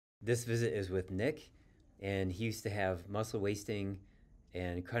This visit is with Nick, and he used to have muscle wasting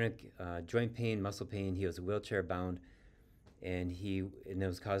and chronic joint pain, muscle pain. He was wheelchair bound, and it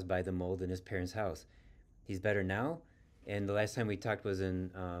was caused by the mold in his parents' house. He's better now, and the last time we talked was in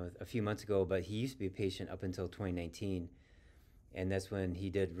a few months ago. But he used to be a patient up until 2019, and that's when he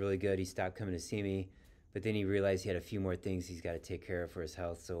did really good. He stopped coming to see me, but then he realized he had a few more things he's got to take care of for his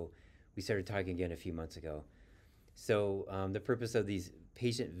health. So we started talking again a few months ago. So the purpose of these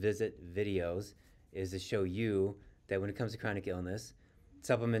patient visit videos is to show you that when it comes to chronic illness,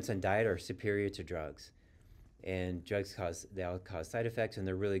 supplements and diet are superior to drugs. And drugs they all cause side effects, and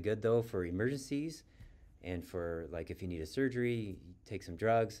they're really good though for emergencies and for like if you need a surgery, you take some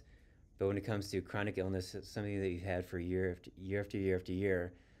drugs. But when it comes to chronic illness, something that you've had for year after year after year after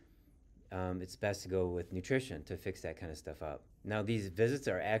year, it's best to go with nutrition to fix that kind of stuff up. Now, these visits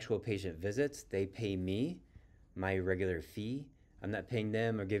are actual patient visits. They pay me my regular fee. I'm not paying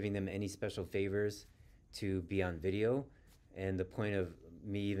them or giving them any special favors to be on video. And the point of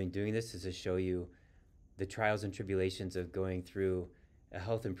me even doing this is to show you the trials and tribulations of going through a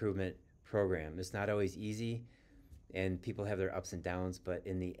health improvement program. It's not always easy, and people have their ups and downs, but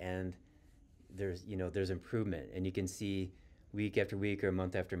in the end, there's improvement, and you can see week after week or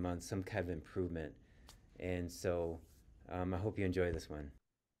month after month some kind of improvement. And so I hope you enjoy this one.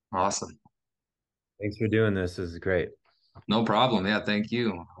 Awesome. Thanks for doing this. This is great. No problem. Yeah, thank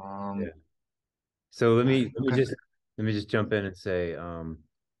you. Yeah. So Okay. let me just jump in and say,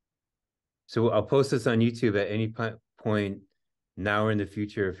 so I'll post this on YouTube at any point now or in the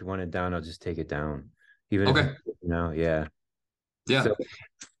future. If you want it down, I'll just take it down, even if it's Okay. now. Yeah. So Yeah.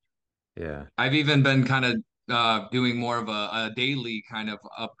 yeah. I've even been kind of doing more of a daily kind of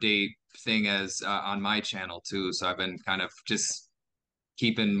update thing as on my channel too. So I've been kind of just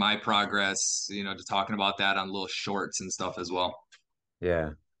keeping my progress, just talking about that on little shorts and stuff as well.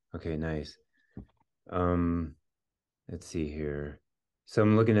 Yeah. Okay, nice. Um, let's see here. So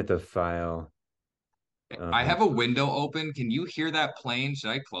I'm looking at the file. I Um, have a window open. Can you hear that plane? Should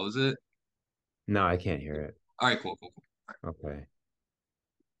I close it? no, I can't hear it. All right, cool, cool, cool. Okay.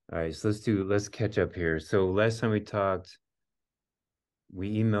 All right, so let's catch up here. So last time we talked,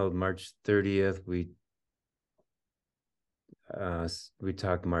 we emailed March 30th. We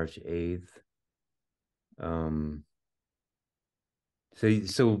talked March 8th. Um,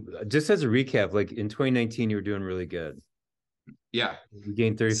 so just as a recap, like in 2019, you were doing really good. Yeah. You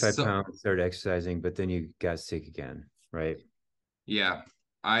gained 35 So pounds, started exercising, but then you got sick again, right? yeah,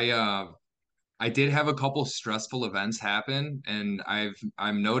 I did have a couple stressful events happen, and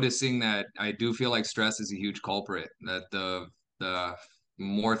I'm noticing that I do feel like stress is a huge culprit. That the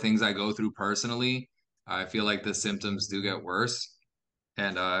more things I go through personally, I feel like the symptoms do get worse,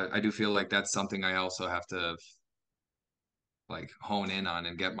 and I do feel like that's something I also have to like hone in on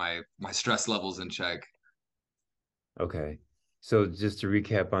and get my stress levels in check. Okay. So just to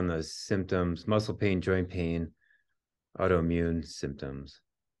recap on the symptoms, muscle pain, joint pain, autoimmune symptoms.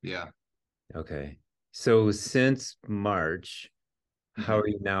 Yeah. Okay. So since March, how Mhm. are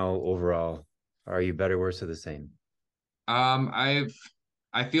you now overall? Are you better, worse, or the same? I've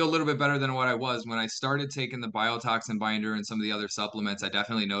I feel a little bit better than what I was when I started taking the biotoxin binder and some of the other supplements. I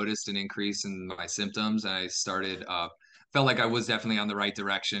definitely noticed an increase in my symptoms, and I started felt like I was definitely on the right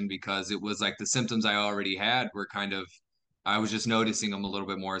direction because it was like the symptoms I already had were kind of I was just noticing them a little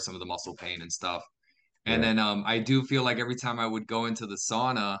bit more, some of the muscle pain and stuff. And Yeah. then I do feel like every time I would go into the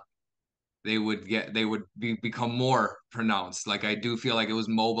sauna, they would become more pronounced. Like I do feel like it was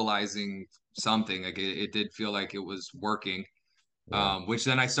mobilizing something. Like it did feel like it was working, Yeah. which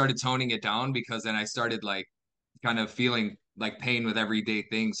then I started toning it down because then I started like kind of feeling like pain with everyday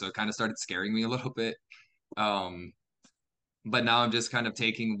things. So it kind of started scaring me a little bit. Um, but now I'm just kind of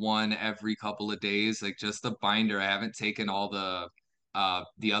taking one every couple of days, like just the binder. I haven't taken all the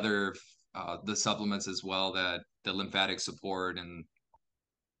other the supplements as well, that the lymphatic support and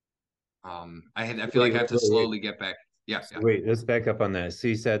I feel like I have to Wait. slowly get back. Yeah, So yeah. wait, let's back up on that. So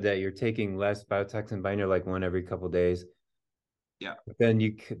you said that you're taking less biotoxin binder, like one every couple days. Yeah. But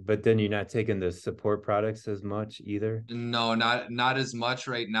then you're not taking the support products as much either. No, not as much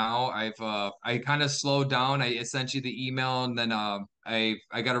right now. I kind of slowed down. I sent you the email and then I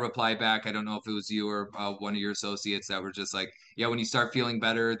got a reply back. I don't know if it was you or one of your associates that were just like, yeah, when you start feeling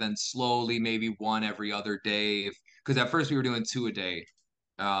better, then slowly maybe one every other day. If because at first we were doing two a day,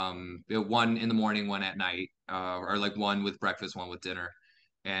 one in the morning, one at night, or like one with breakfast, one with dinner,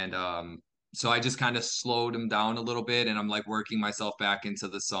 and so I just kind of slowed them down a little bit, and I'm like working myself back into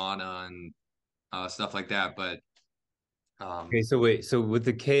the sauna and stuff like that, but. Okay, Um, so wait, so with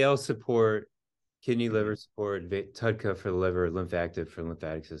the KL support, kidney, Hmm. liver support, TUDCA for the liver, lymphatic for the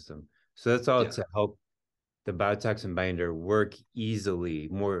lymphatic system. So that's all Yeah. to help the biotoxin binder work easily,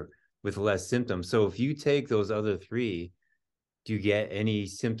 more with less symptoms. So if you take those other three, do you get any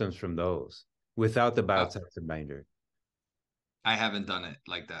symptoms from those without the Uh, biotoxin binder? I haven't done it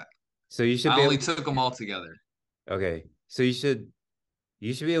like that. So you should I be able only to, took them all together. okay. So you should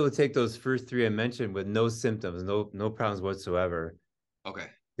be able to take those first three I mentioned with no symptoms, no problems whatsoever, Okay.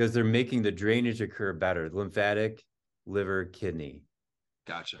 because they're making the drainage occur better, lymphatic, liver, kidney.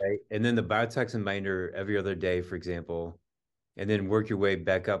 Gotcha. Right. And then the biotoxin binder every other day, for example, and then work your way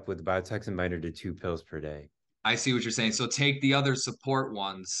back up with the biotoxin binder to 2 pills per day. I see what you're saying. So take the other support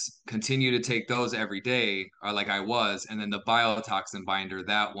ones, continue to take those every day, or like I was, and then the biotoxin binder,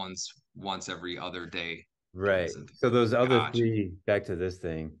 that one's once every other day during the Right. symptom. So those other Gotcha. three, back to this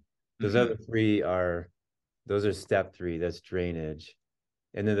thing, those other Hmm. three are, those are step three, that's drainage.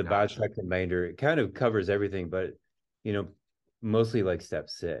 And then the Gotcha. biotoxin binder, it kind of covers everything, but, you know, mostly like step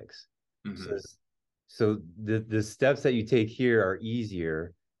six. So, Hmm. so the steps that you take here are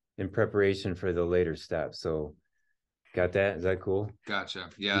easier in preparation for the later steps. So got that? Is that cool? Gotcha.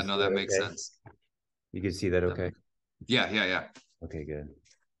 You Yeah, see no, that that makes okay? sense. You can see that That okay? makes, yeah, yeah, yeah. Okay, good.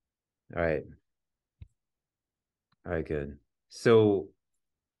 All right. All right, good. So,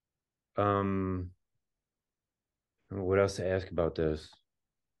 um, what else to ask about this?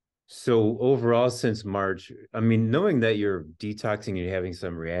 So overall, since March, I mean, knowing that you're detoxing and you're having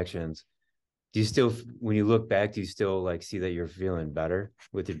some reactions, do you still, when you look back, do you still like see that you're feeling better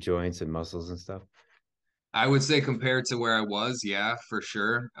with your joints and muscles and stuff? I would say compared to where I was, yeah, for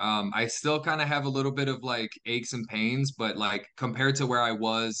sure. I still kind of have a little bit of like aches and pains, but like compared to where I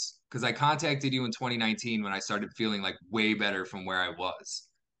was, because I contacted you in 2019 when I started feeling like way better from where I was.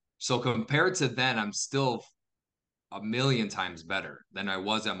 So compared to then, I'm still a million times better than I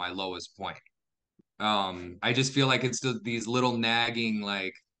was at my lowest point. I just feel like it's these little nagging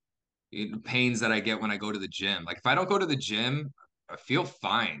like pains that I get when I go to the gym. Like if I don't go to the gym, I feel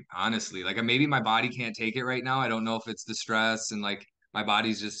fine, honestly. Like maybe my body can't take it right now. I don't know if it's the stress and like my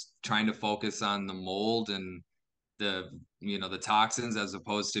body's just trying to focus on the mold and the the toxins as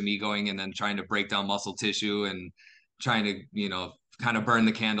opposed to me going and then trying to break down muscle tissue and trying to kind of burn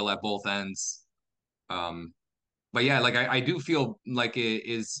the candle at both ends. But yeah, like I do feel like it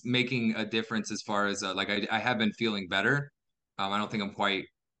is making a difference as far as like I have been feeling better. I don't think I'm quite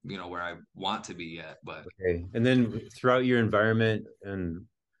where I want to be yet, but Okay. And then throughout your environment and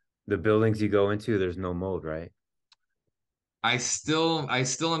the buildings you go into, there's no mold, right? I still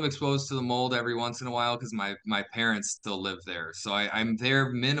am exposed to the mold every once in a while because my parents still live there, so I'm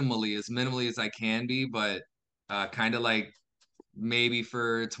there minimally as I can be, but kind of like maybe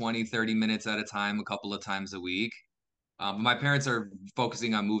for 20 30 minutes at a time, a couple of times a week. My parents are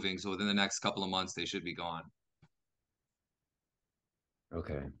focusing on moving, so within the next couple of months they should be gone.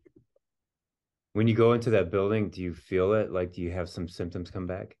 Okay. When you go into that building, do you feel it? Like, do you have some symptoms come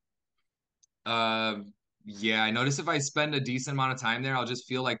back? Uh, yeah, I notice if I spend a decent amount of time there, I'll just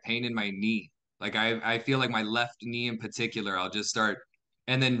feel like pain in my knee. Like I feel like my left knee in particular, I'll just start.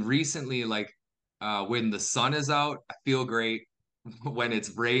 And then recently, like when the sun is out, I feel great. When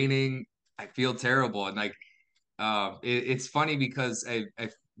it's raining, I feel terrible. And like it's funny because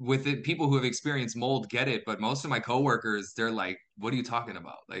with it, people who have experienced mold get it, but most of my coworkers, they're like, "What are you talking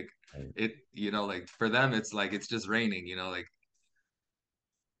about?" Like Right. like for them, it's like it's just raining. Like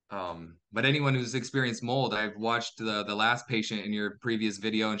but anyone who's experienced mold, I've watched the last patient in your previous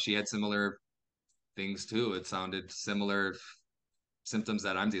video, and she had similar things too. It sounded similar symptoms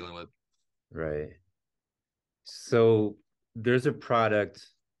that I'm dealing with. Right. So there's a product,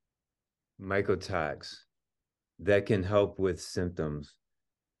 Mycotox, that can help with symptoms.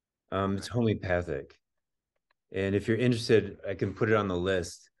 Okay. It's homeopathic. And if you're interested, I can put it on the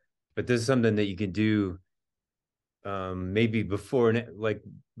list. But this is something that you can do maybe before and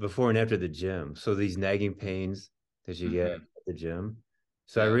after the gym. So these nagging pains that you get Hmm. at the gym.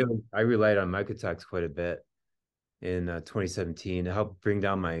 So Yeah. I relied on Mycotox quite a bit in 2017 to help bring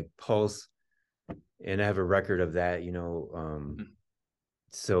down my pulse, and I have a record of that. Mhm.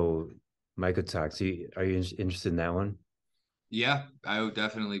 So Mycotox. Are you interested in that one? Yeah, I would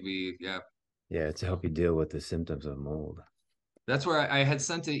definitely be. Yeah, Yeah, to help you deal with the symptoms of mold. that's where I had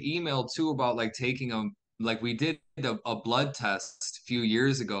sent an email too about like taking a like we did a blood test a few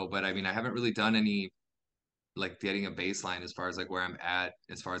years ago, but I mean I haven't really done any like getting a baseline as far as like where I'm at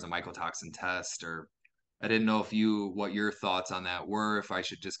as far as a mycotoxin test or I didn't know if you what your thoughts on that were, if I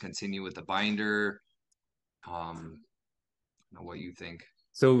should just continue with the binder, um, what you think.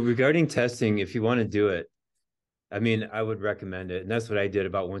 So regarding testing, if you want to do it, I mean, I would recommend it. And that's what I did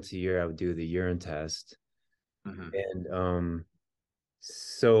about once a year. I would do the urine test. Hmm. And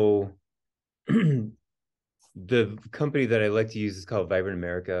so the company that I like to use is called Vibrant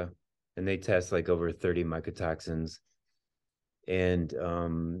America, and they test like over 30 mycotoxins. And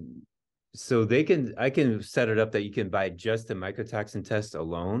so I can set it up that you can buy just the mycotoxin test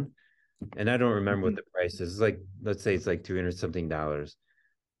alone. And I don't remember what Hmm. the price is. It's like, let's say it's like 300 something dollars.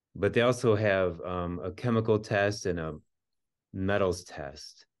 But they also have a chemical test and a metals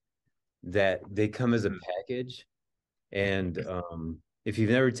test that they come as a Hmm. package. And if you've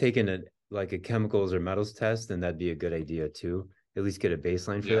never taken a chemicals or metals test, then that'd be a good idea too. At least get a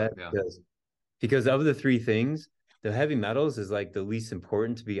baseline for Yeah, that yeah. because of the three things, the heavy metals is like the least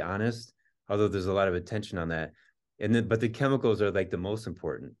important to be honest. Although there's a lot of attention on that, and then but the chemicals are like the most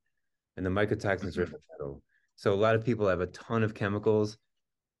important, and the mycotoxins are in Hmm. the middle. So a lot of people have a ton of chemicals,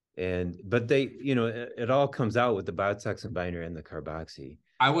 and but it all comes out with the biotoxin binder and the carboxy.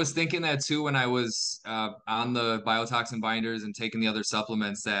 I was thinking that too when I was on the biotoxin binders and taking the other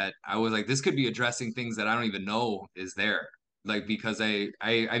supplements that I was like, this could be addressing things that I don't even know is there. Like because I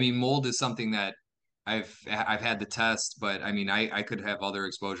mean mold is something that I've had to test, but I mean I could have other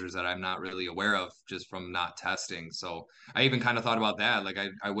exposures that I'm not really aware of just from not testing. So I even kind of thought about that. Like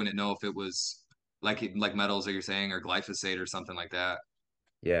I wouldn't know if it was like metals that you're saying or glyphosate or something like that.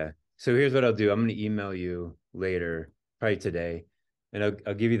 Yeah. So here's what I'll do. I'm going to email you later, probably today, and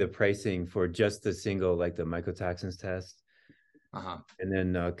I'll give you the pricing for just the single, like the mycotoxins test, Uh-huh. and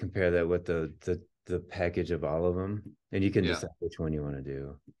then compare that with the package of all of them, and you can Yeah. decide which one you want to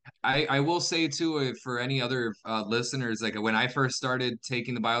do. I will say too, for any other listeners, like when I first started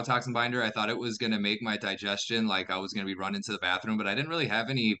taking the biotoxin binder, I thought it was going to make my digestion like I was going to be running to the bathroom, but I didn't really have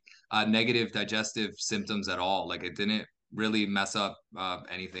any negative digestive symptoms at all. Like it didn't really mess up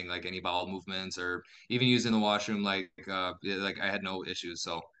anything, like any bowel movements or even using the washroom. Like I had no issues.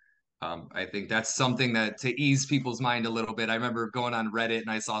 So I think that's something that to ease people's mind a little bit. I remember going on Reddit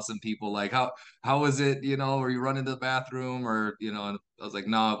and I saw some people like, how was it? You know, were you running to the bathroom or you know? And I was like,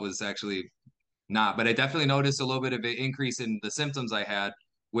 no, it was actually not. But I definitely noticed a little bit of an increase in the symptoms I had,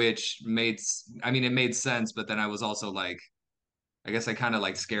 which I mean, it made sense. But then I was also like, I guess I kind of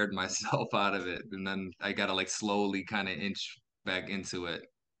like scared myself out of it, and then I got to like slowly kind of inch back into it.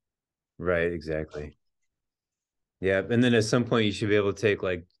 Right, exactly. Yeah, and then at some point you should be able to take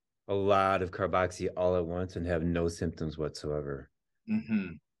like a lot of carboxy all at once and have no symptoms whatsoever.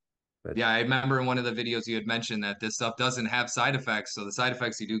 Hmm. But Yeah, I remember in one of the videos you had mentioned that this stuff doesn't have side effects. So the side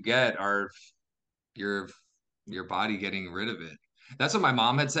effects you do get are your your body getting rid of it. That's what my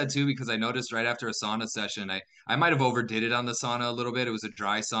mom had said too, because I noticed right after a sauna session, I might have overdid it on the sauna a little bit. It was a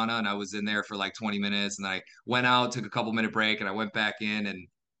dry sauna, and I was in there for like 20 minutes, and then I went out, took a couple minute break, and I went back in, and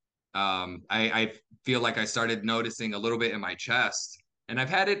I feel like I started noticing a little bit in my chest, and I've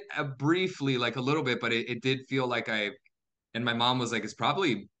had it briefly, like a little bit, but it did feel like I. And my mom was like, it's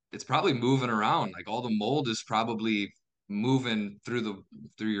probably moving around, like all the mold is probably moving through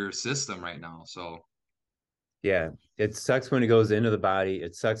your system right now. So yeah, it sucks when it goes into the body,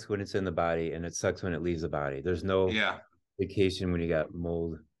 it sucks when it's in the body, and it sucks when it leaves the body. There's no yeah. vacation when you got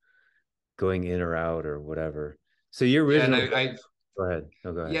mold going in or out or whatever. So your Yeah, and original, I go ahead.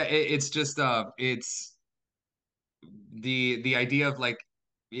 No, go yeah, ahead. it's just it's the idea of like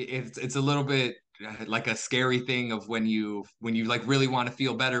it's a little bit like a scary thing of when you like really want to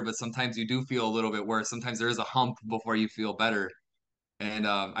feel better, but sometimes you do feel a little bit worse. Sometimes there is a hump before you feel better. And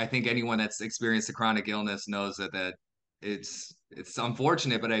I think anyone that's experienced a chronic illness knows that it's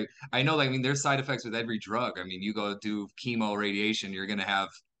unfortunate, but I know, like, I mean, there's side effects with every drug. I mean, you go do chemo, radiation, you're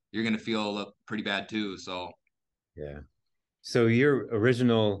gonna feel pretty bad too. So Yeah. So your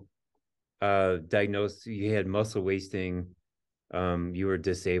original diagnosis, you had muscle wasting, you were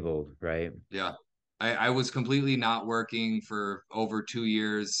disabled, right? yeah, I was completely not working for over 2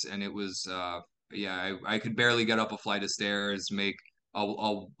 years, and it was yeah, I could barely get up a flight of stairs, make a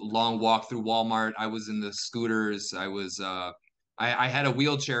long walk through Walmart. I was in the scooters. I had a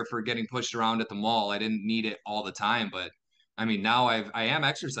wheelchair for getting pushed around at the mall. I didn't need it all the time, but I mean now I am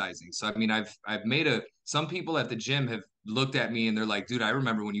exercising. So I mean I've made a some people at the gym have looked at me and they're like, dude, I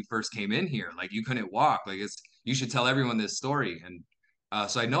remember when you first came in here, like you couldn't walk. Like it's you should tell everyone this story. And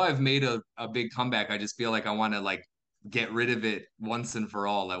so I know I've made a big comeback. I just feel like I want to like get rid of it once and for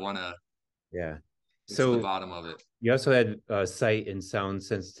all. I want to Yeah. get to the So bottom of it. you also had sight and sound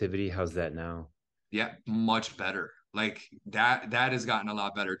sensitivity. How's that now? Yeah, much better. Like that has gotten a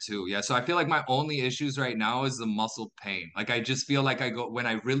lot better too. Yeah, so I feel like my only issues right now is the muscle pain. Like I just feel like I go when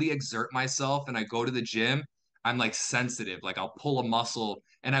I really exert myself and I go to the gym, I'm like sensitive. Like I'll pull a muscle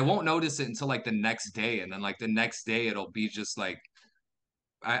and I won't notice it until like the next day. And then like the next day it'll be just like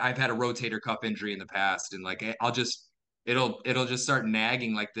I've had a rotator cuff injury in the past, and like I'll just it'll just start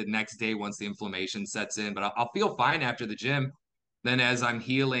nagging like the next day once the inflammation sets in. But I'll feel fine after the gym. Then as I'm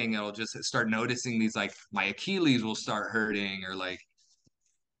healing, it'll just start noticing these like my Achilles will start hurting or like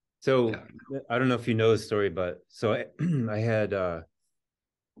So yeah. I don't know if you know the story, but so I had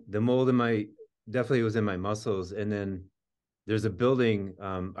the mold in my definitely was in my muscles, and then there's a building.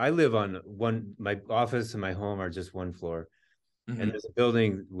 I live on one. My office and my home are just one floor, and Hmm. there's a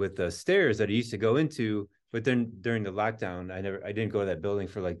building with stairs that I used to go into. But then during the lockdown, I didn't go to that building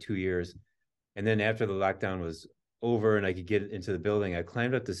for like 2 years, and then after the lockdown was over and I could get into the building, I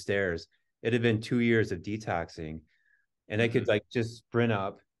climbed up the stairs. It had been 2 years of detoxing, and I could Hmm. like just sprint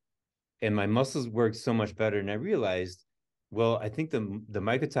up and my muscles worked so much better. And I realized, well, I think the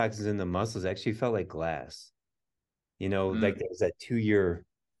mycotoxins in the muscles actually felt like glass. Like Mm. there was that 2 year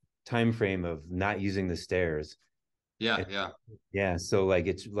time frame of not using the stairs. Yeah, And yeah. yeah, so like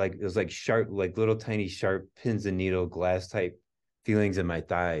it's like it was like sharp, like little tiny sharp pins and needle glass type feelings in my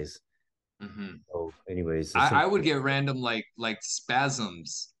thighs. Hmm. So, anyways, I would get random like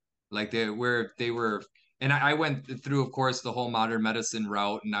spasms, like they where they were, and I went through, of course, the whole modern medicine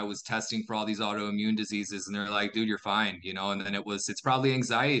route, and I was testing for all these autoimmune diseases, and they're like, dude, you're fine, and then it's probably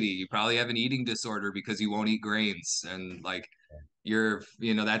anxiety, you probably have an eating disorder because you won't eat grains, and like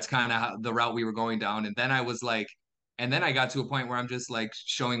that's kind of the route we were going down, and then I was like. And then I got to a point where I'm just like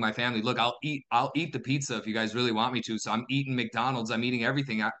showing my family, look, I'll eat the pizza if you guys really want me to. So I'm eating McDonald's, I'm eating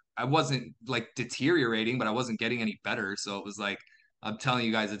everything. I wasn't like deteriorating, but I wasn't getting any better. So it was like, I'm telling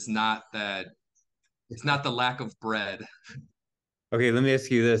you guys, it's not the lack of bread. okay, let me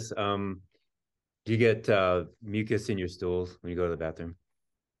ask you this. Do you get mucus in your stools when you go to the bathroom?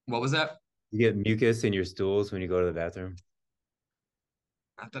 What was that? You get mucus in your stools when you go to the bathroom?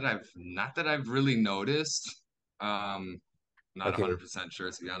 Not that I've really noticed. Um, not Okay. 100% sure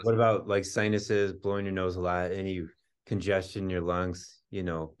to be honest. What about like sinuses, blowing your nose a lot, any congestion in your lungs,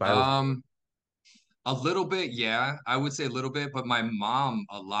 bio? Um, a little bit, yeah. I would say a little bit, but my mom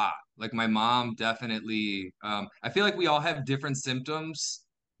a lot. Like my mom definitely I feel like we all have different symptoms,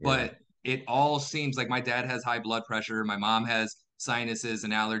 Yeah. but it all seems like my dad has high blood pressure, my mom has sinuses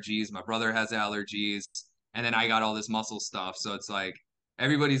and allergies, my brother has allergies, and then I got all this muscle stuff. So it's like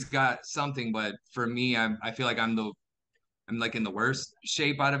everybody's got something, but for me, I feel like I'm like in the worst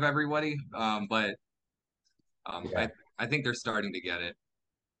shape out of everybody. But Yeah. I think they're starting to get it.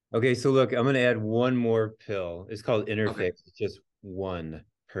 Okay, so look, I'm gonna add one more pill. It's called Okay. Interfix. It's just one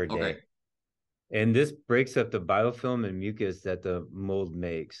per day. Okay. And this breaks up the biofilm and mucus that the mold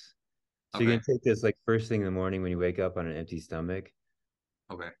makes. So you're Okay. gonna take this like first thing in the morning when you wake up on an empty stomach.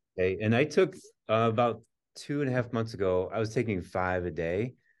 Okay. Okay. And I took about 2.5 months ago, I was taking 5 a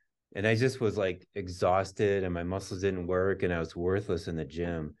day. And I just was like exhausted and my muscles didn't work and I was worthless in the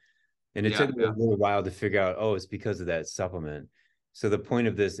gym. And it took Yeah, me a yeah. little while to figure out, oh, it's because of that supplement. So the point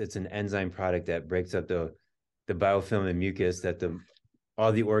of this, it's an enzyme product that breaks up the biofilm and mucus that the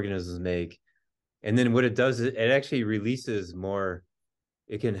all the organisms make. And then what it does is it actually releases more,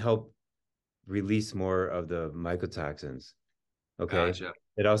 it can help release more of the mycotoxins. Okay. Gotcha.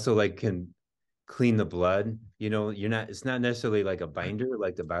 It also like can clean the blood. It's not necessarily like a binder,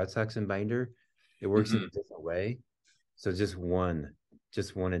 like the biotoxin binder. It works in a Hmm. different way. So just one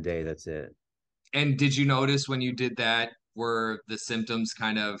a day. That's it. And did you notice when you did that, were the symptoms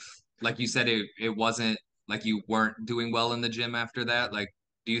kind of like you said it wasn't like you weren't doing well in the gym after that? Like,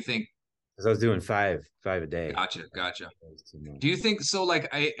 do you think, Because I was doing five a day. gotcha, gotcha. That was too much. Do you think so? Like,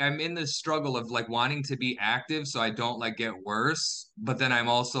 I'm in this struggle of like wanting to be active so I don't like get worse, but then I'm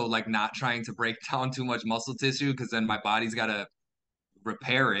also like not trying to break down too much muscle tissue because then my body's got to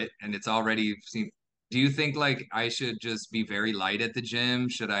repair it and it's already seen. Do you think like I should just be very light at the gym? Yeah,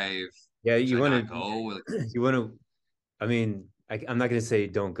 Should you I want not go? to, you want to. I mean, I'm not going to say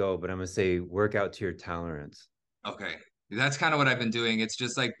don't go, but I'm going to say work out to your tolerance. Okay. That's kind of what I've been doing. It's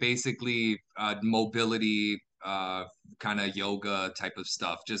just like basically mobility, kind of yoga type of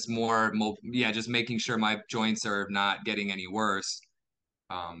stuff. Just more, yeah, just making sure my joints are not getting any worse.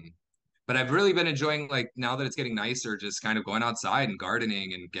 Um, but I've really been enjoying like now that it's getting nicer, just kind of going outside and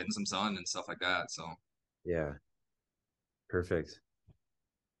gardening and getting some sun and stuff like that. So, Yeah, perfect.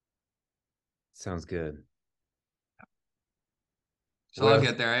 Sounds good. so I'll Well,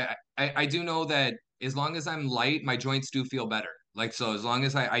 get there. I do know that as long as I'm light, my joints do feel better. Like so, as long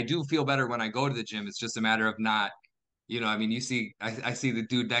as I do feel better when I go to the gym, it's just a matter of not. I mean, I see the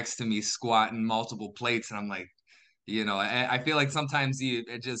dude next to me squatting multiple plates, and I'm like, I feel like sometimes I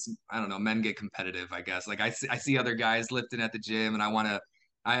don't know, men get competitive, I guess. Like I see other guys lifting at the gym and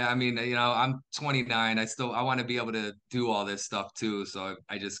I mean, I'm 29. I want to be able to do all this stuff too. So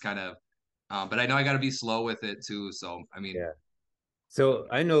I just kind of, but I know I got to be slow with it too. So, I mean, Yeah. So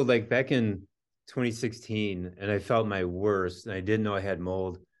I know like back in 2016, and I felt my worst, and I didn't know I had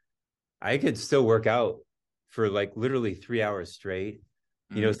mold. I could still work out for like literally 3 hours straight,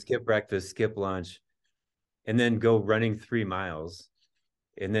 mm, skip breakfast, skip lunch, and then go running 3 miles.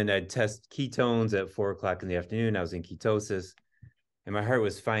 And then I'd test ketones at 4 o'clock in the afternoon. I was in ketosis, and my heart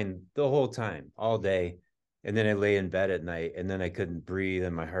was fine the whole time, all day. And then I lay in bed at night, and then I couldn't breathe,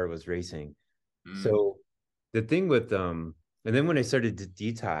 and my heart was racing. mm, So the thing with and then when I started to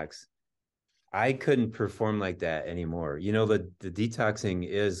detox, I couldn't perform like that anymore. The detoxing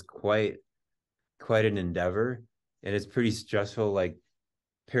is quite an endeavor, and it's pretty stressful, like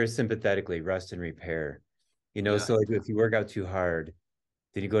parasympathetically rest and repair. yeah, So like yeah, if you work out too hard,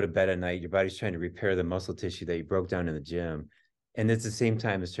 then you go to bed at night, your body's trying to repair the muscle tissue that you broke down in the gym. And it's the same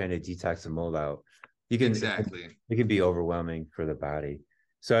time as trying to detox the mold out. You can exactly. it can be overwhelming for the body.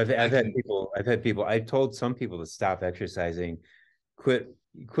 So I can, I've told some people to stop exercising, quit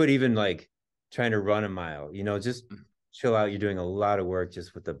quit even like trying to run a mile, just chill out. You're doing a lot of work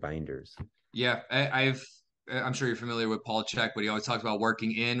just with the binders. yeah, I'm sure you're familiar with Paul Check, but he always talks about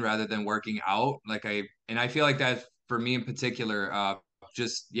working in rather than working out. And I feel like that for me in particular,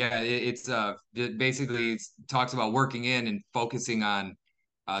 just yeah, basically it talks about working in and focusing on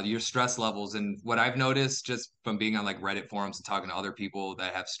your stress levels. And what I've noticed just from being on like Reddit forums and talking to other people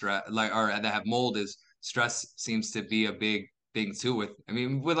that have stress, like or that have mold, is stress seems to be a big thing too. I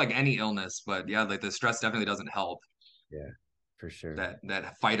mean, with like any illness, but yeah, like the stress definitely doesn't help. Yeah, for sure.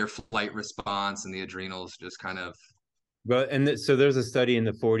 That fight or flight response and the adrenals just kind of. So there's a study in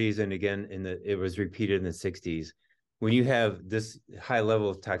the 40s, and again it was repeated in the 60s. When you have this high level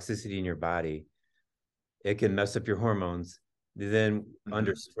of toxicity in your body, it can mess up your hormones. Then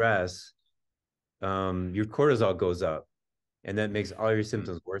under Mhm. stress, your cortisol goes up, and that makes all your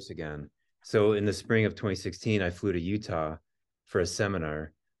symptoms worse again. So in the spring of 2016, I flew to Utah for a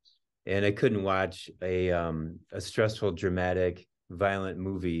seminar, and I couldn't watch a stressful, dramatic, violent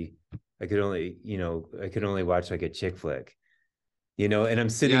movie. I could only watch like a chick flick, and I'm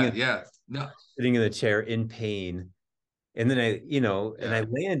Yeah, yeah, no, sitting in the chair in pain. And then I yeah,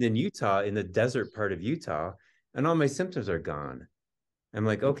 land in Utah, in the desert part of Utah, and all my symptoms are gone. I'm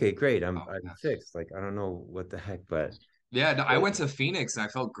like, okay, great. I'm oh my I'm gosh. fixed. Like, I don't know what the heck, but Yeah, no, I went to Phoenix and I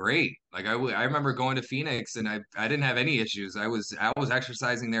felt great. I remember going to Phoenix and I didn't have any issues. I was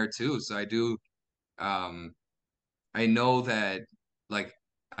exercising there too, so I do. Um, I know that like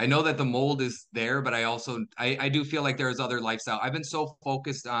I know that the mold is there, but I do feel like there is other lifestyle. I've been so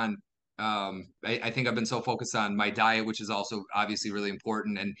focused on I think I've been so focused on my diet, which is also obviously really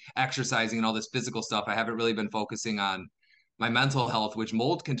important, and exercising and all this physical stuff. I haven't really been focusing on my mental health, which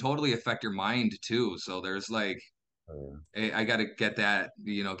mold can totally affect your mind too. So there's like uh, I got to get that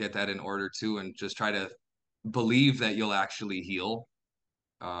in order too, and just try to believe that you'll actually heal,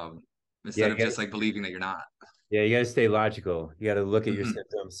 um, yeah, instead of just like believing that you're not. you got to stay logical. You got to look at your Mhm.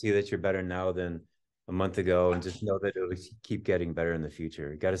 symptoms, see that you're better now than a month ago, and just know that it'll keep getting better in the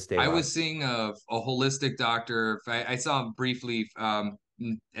future. You got to stay I logical. was seeing a holistic doctor. I saw him briefly, and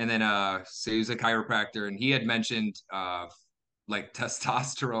then so he was a chiropractor, and he had mentioned like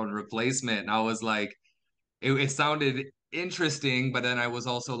testosterone replacement, and I was like, it sounded interesting, but then I was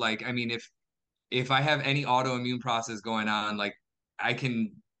also like, I mean, if I have any autoimmune process going on, like I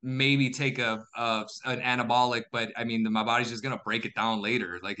can maybe take an anabolic, but I mean, my body's just gonna break it down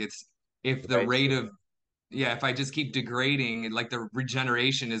later. Like it's if the Right. rate of yeah, if I just keep degrading, like the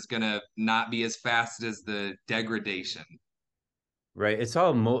regeneration is gonna not be as fast as the degradation. Right. It's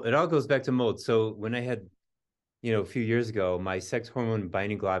all mold. It all goes back to mold. So when I had, a few years ago, my sex hormone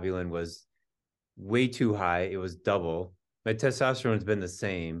binding globulin was way too high. It was double. My testosterone's been the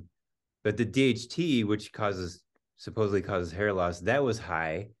same, but the DHT, which supposedly causes hair loss, that was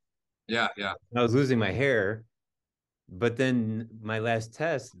high. Yeah, yeah. I was losing my hair, but then my last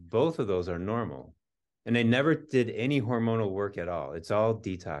test, both of those are normal. And I never did any hormonal work at all. It's all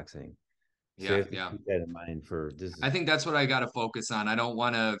detoxing. So you Yeah, have to yeah. keep that in mind for this I is think that's what I got to focus on. I don't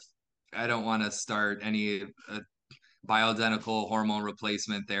want to start any bioidentical hormone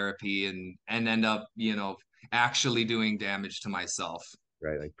replacement therapy and end up, actually doing damage to myself.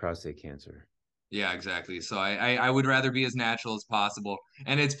 right, like prostate cancer. Yeah, exactly. So I would rather be as natural as possible.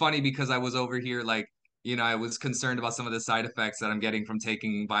 And it's funny because I was over here like, I was concerned about some of the side effects that I'm getting from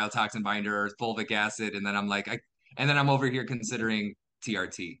taking biotoxin binder or fulvic acid, and then I'm over here considering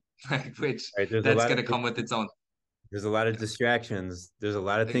TRT, like which Right. There's a that's lot of gonna come with its own. there's a lot of Yeah, distractions. There's a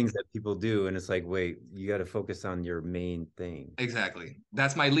lot of e- things that people do, and it's like, wait, you got to focus on your main thing. exactly.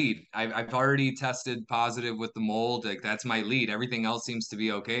 That's my lead. I've already tested positive with the mold. Like that's my lead. Everything else seems to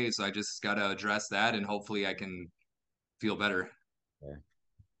be okay. So I just got to address that and hopefully I can feel better. Yeah.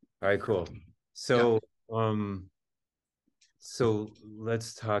 All right, cool. Yeah. So, um, so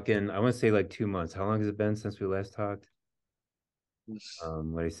let's talk in, I want to say like 2 months. How long has it been since we last talked?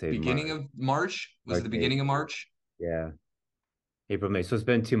 What do you say? Beginning March, of March? Was it March, the beginning of April. March? Yeah. April, May. So it's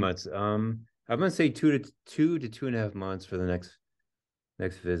been 2 months. I'm gonna say 2 to 2.5 months for the next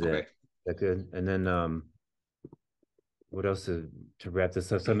visit. Okay. Is that good? And then what else to wrap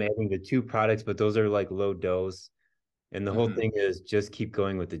this up? So I'm adding the two products, but those are like low dose. And the whole Hmm. thing is just keep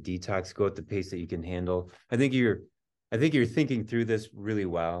going with the detox, go at the pace that you can handle. I think you're thinking through this really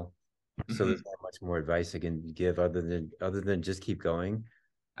well. So there's Hmm. not much more advice I can give other than just keep going.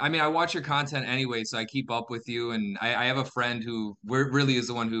 I mean, I watch your content anyway, so I keep up with you. And I have a friend who really is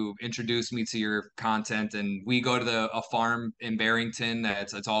the one who introduced me to your content. And we go to a farm in Barrington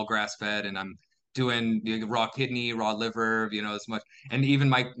that's it's all grass fed, and I'm doing raw kidney, raw liver, as much. And even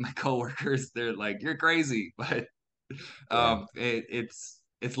my coworkers, they're like, "You're crazy," but Yeah.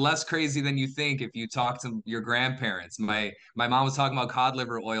 it's less crazy than you think if you talk to your grandparents. My mom was talking about cod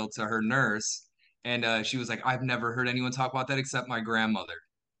liver oil to her nurse, and she was like, "I've never heard anyone talk about that except my grandmother."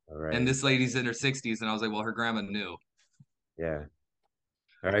 All And right. this lady's in her 60s, and I was like, well, her grandma knew. Yeah.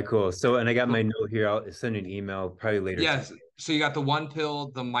 All right, cool. So, and I got my Cool. note here. I'll send an email probably later today. Yes. So you got the one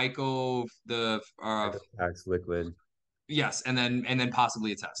pill, the myco, the Hydrotox liquid. yes, and then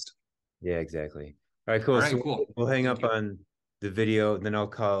possibly a test. Yeah, exactly. All right, All cool. right, So cool. we'll hang Thank up you. on the video, then I'll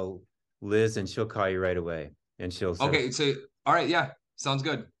call Liz and she'll call you right away and she'll set up. Okay, so all right, yeah, sounds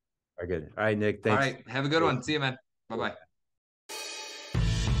good. All right, good. All right, Nick, All thanks. right, have a good one. See you, man. Bye bye.